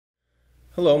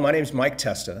Hello, my name is Mike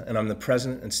Testa, and I'm the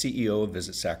President and CEO of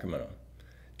Visit Sacramento.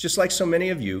 Just like so many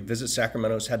of you, Visit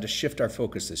Sacramento has had to shift our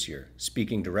focus this year,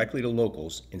 speaking directly to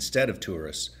locals instead of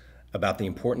tourists about the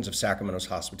importance of Sacramento's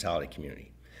hospitality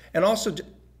community. And also,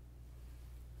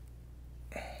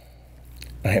 I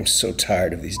am so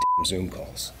tired of these damn Zoom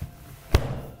calls.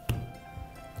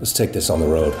 Let's take this on the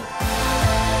road.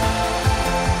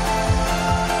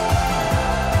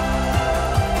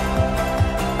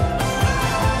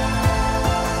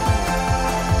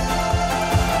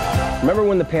 Remember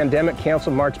when the pandemic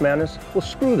canceled March Madness? Well,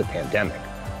 screw the pandemic.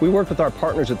 We worked with our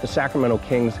partners at the Sacramento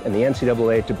Kings and the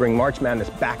NCAA to bring March Madness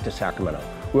back to Sacramento.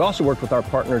 We also worked with our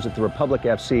partners at the Republic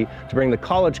FC to bring the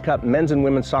College Cup Men's and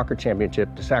Women's Soccer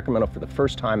Championship to Sacramento for the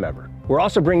first time ever. We're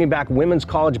also bringing back women's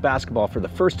college basketball for the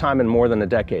first time in more than a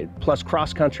decade, plus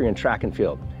cross country and track and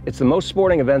field. It's the most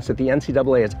sporting events that the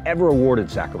NCAA has ever awarded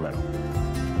Sacramento.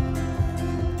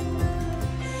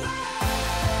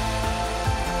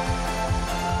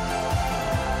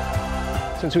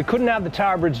 Since we couldn't have the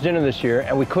Tower Bridge dinner this year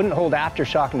and we couldn't hold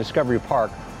Aftershock in Discovery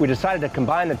Park, we decided to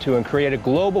combine the two and create a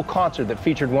global concert that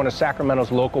featured one of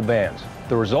Sacramento's local bands.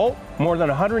 The result? More than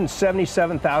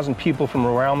 177,000 people from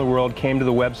around the world came to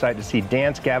the website to see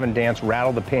Dance Gavin Dance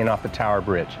rattle the paint off the Tower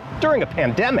Bridge. During a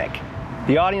pandemic!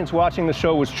 The audience watching the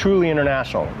show was truly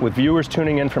international, with viewers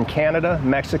tuning in from Canada,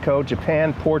 Mexico,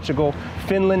 Japan, Portugal,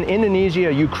 Finland,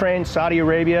 Indonesia, Ukraine, Saudi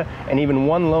Arabia, and even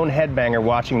one lone headbanger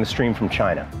watching the stream from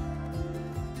China.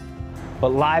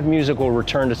 But live music will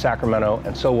return to Sacramento,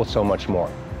 and so will so much more.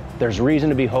 There's reason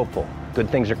to be hopeful.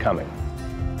 Good things are coming.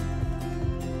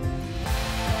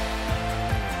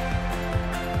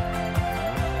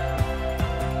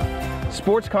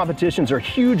 Sports competitions are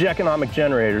huge economic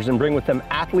generators and bring with them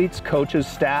athletes, coaches,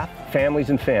 staff, families,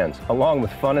 and fans, along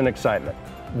with fun and excitement.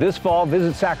 This fall,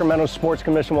 Visit Sacramento Sports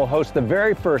Commission will host the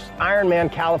very first Ironman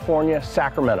California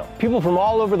Sacramento. People from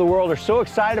all over the world are so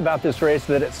excited about this race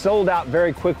that it sold out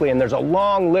very quickly, and there's a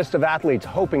long list of athletes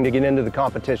hoping to get into the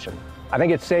competition. I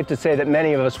think it's safe to say that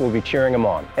many of us will be cheering them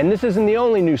on. And this isn't the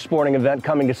only new sporting event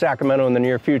coming to Sacramento in the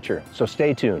near future, so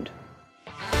stay tuned.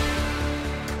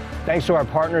 Thanks to our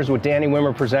partners with Danny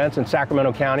Wimmer Presents in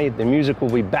Sacramento County, the music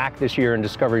will be back this year in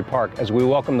Discovery Park as we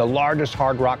welcome the largest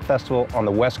hard rock festival on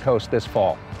the West Coast this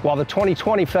fall. While the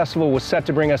 2020 festival was set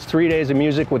to bring us 3 days of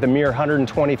music with a mere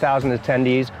 120,000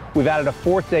 attendees, we've added a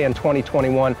fourth day in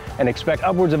 2021 and expect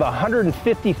upwards of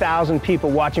 150,000 people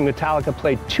watching Metallica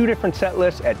play 2 different set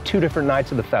lists at 2 different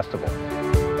nights of the festival.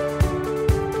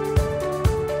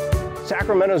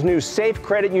 Sacramento's new Safe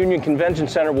Credit Union Convention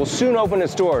Center will soon open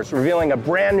its doors, revealing a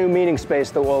brand new meeting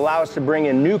space that will allow us to bring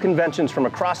in new conventions from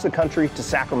across the country to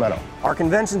Sacramento. Our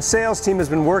convention sales team has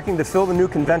been working to fill the new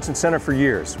convention center for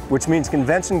years, which means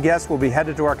convention guests will be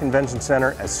headed to our convention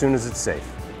center as soon as it's safe.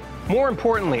 More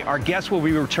importantly, our guests will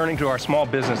be returning to our small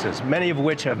businesses, many of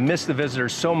which have missed the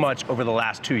visitors so much over the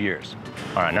last 2 years.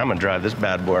 All right, now I'm gonna drive this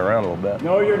bad boy around a little bit.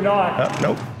 No, you're not.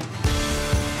 Nope.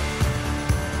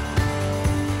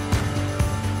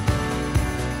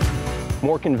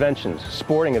 More conventions,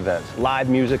 sporting events, live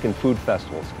music, and food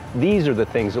festivals. These are the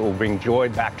things that will bring joy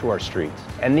back to our streets.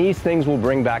 And these things will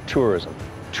bring back tourism.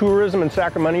 Tourism in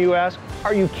Sacramento, you ask?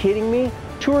 Are you kidding me?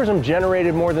 Tourism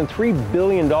generated more than $3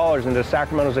 billion into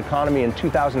Sacramento's economy in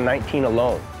 2019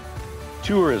 alone.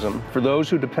 Tourism, for those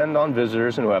who depend on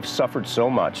visitors and who have suffered so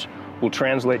much, will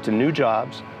translate to new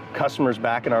jobs, customers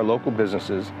back in our local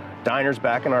businesses, diners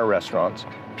back in our restaurants,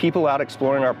 people out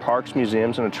exploring our parks,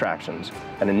 museums, and attractions,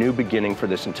 and a new beginning for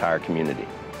this entire community.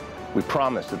 We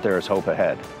promise that there is hope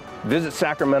ahead. Visit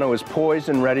Sacramento is poised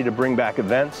and ready to bring back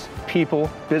events, people,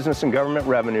 business and government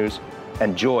revenues,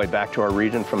 and joy back to our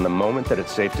region from the moment that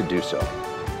it's safe to do so.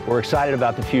 We're excited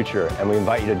about the future, and we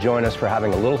invite you to join us for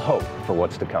having a little hope for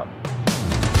what's to come.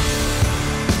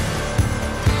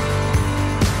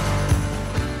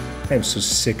 I am so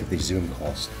sick of these Zoom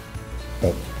calls.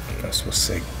 Oh, I was supposed to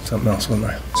say something else,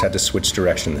 wasn't I? Just had to switch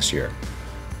direction this year.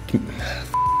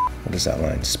 What is that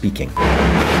line? Speaking. Wow.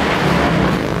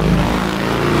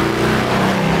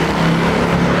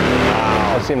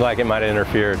 It seemed like it might have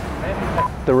interfered.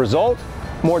 The result?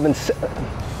 More than 2.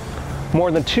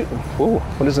 Ooh,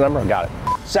 what is the number? I got it.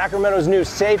 Sacramento's new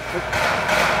Safe.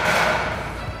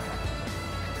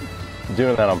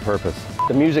 Doing that on purpose.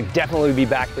 The music definitely will be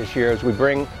back this year as we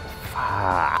bring.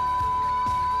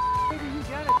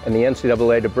 And the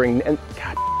NCAA to bring,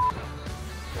 God,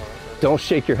 don't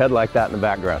shake your head like that in the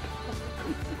background.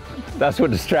 That's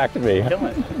what distracted me.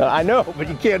 I know, but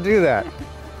you can't do that.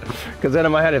 Because then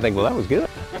in my head I think, well, that was good.